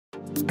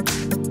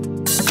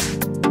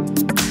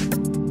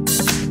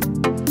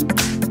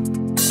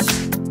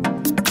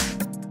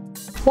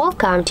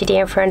Welcome, today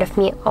in front of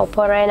me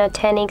Oppo Reno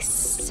 10X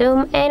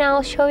Zoom, and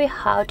I'll show you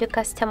how to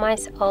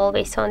customize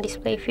always on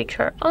display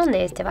feature on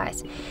this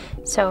device.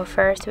 So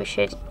first we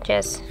should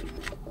just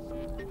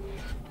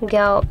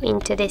go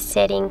into the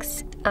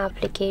settings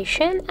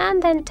application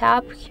and then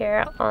tap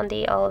here on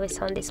the always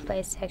on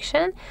display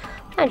section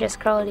and just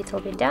scroll a little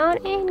bit down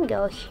and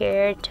go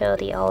here to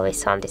the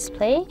always on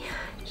display.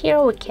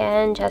 Here we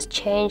can just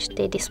change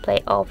the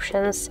display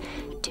options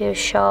to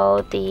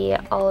show the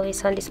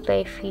always on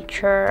display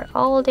feature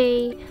all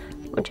day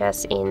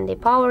just in the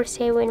power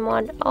saving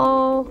mode,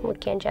 or we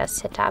can just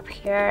set up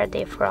here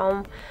the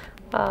from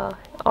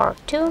or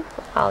to.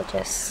 I'll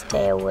just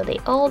stay with the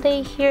all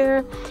day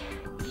here.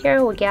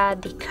 Here we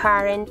got the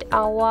current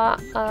hour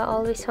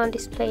always on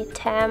display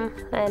time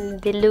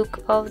and the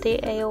look of the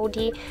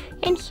AOD,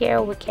 and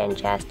here we can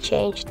just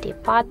change the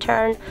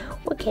pattern.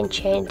 We can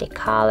change the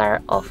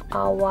color of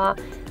our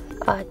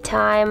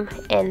time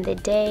and the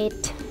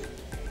date.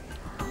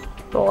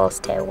 We'll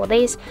stay with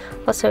this.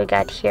 Also we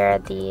got here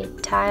the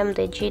time,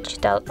 the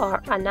digital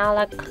or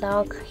analog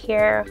clock.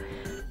 Here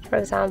for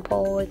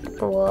example we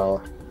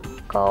will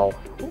go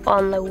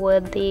only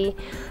with the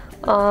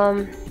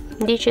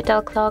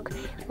digital clock.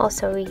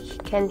 Also we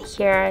can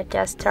here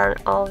just turn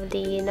off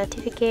the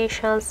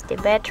notifications, the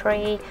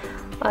battery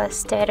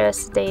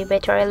status, the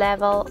battery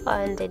level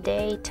and the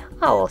date.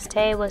 I will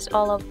stay with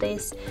all of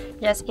this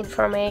just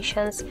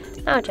informations.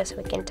 Now just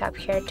we can tap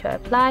here to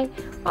apply,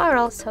 or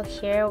also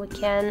here we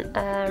can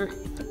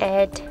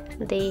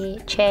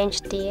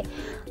change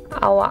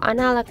our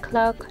analog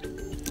clock.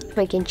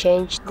 We can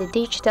change the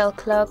digital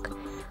clock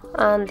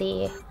and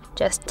the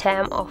just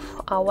time of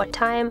our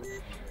time.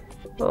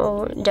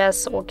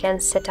 Just we can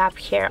set up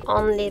here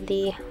only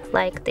the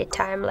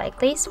time like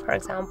this. For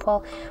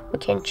example, we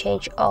can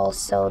change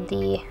also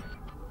the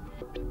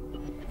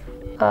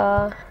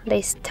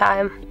this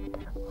time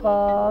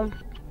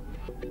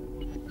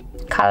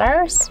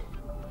colors.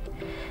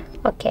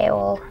 Okay,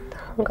 we'll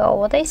go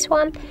with this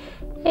one.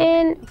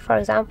 And for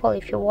example,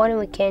 if you want,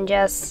 we can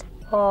just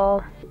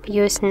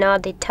use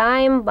not the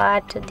time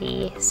but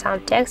the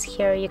some text.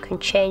 Here you can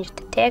change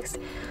the text,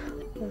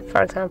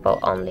 for example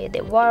only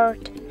the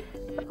word.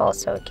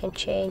 Also we can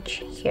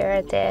change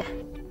here the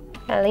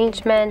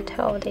alignment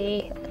of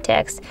the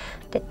text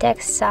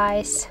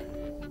size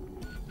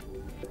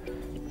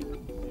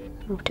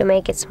to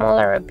make it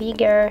smaller or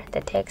bigger,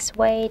 the text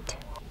weight,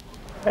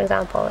 for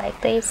example like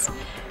this.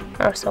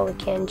 Also we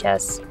can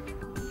just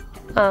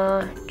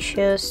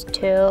choose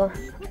to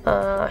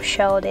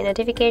show the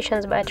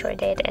notifications, battery,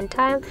 date and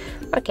time.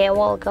 Okay,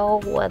 we'll go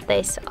with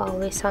this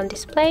always on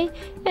display,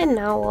 and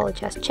now we'll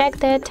just check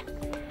that.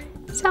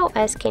 So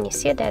as can you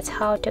see, that's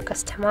how to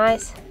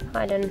customize.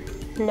 I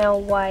don't know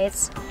why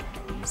it's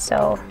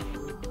so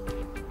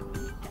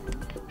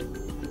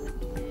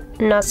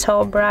not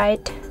so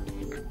bright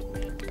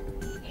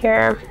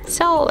here.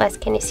 So as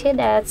can you see,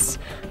 that's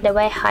the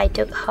way how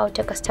to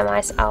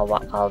customize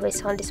our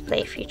always on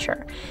display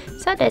feature.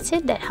 So that's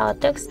it, that's how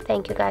it looks.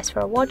 Thank you guys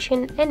for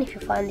watching, and if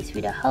you find this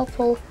video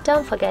helpful,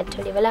 don't forget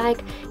to leave a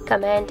like,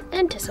 comment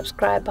and to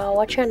subscribe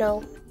our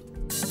channel.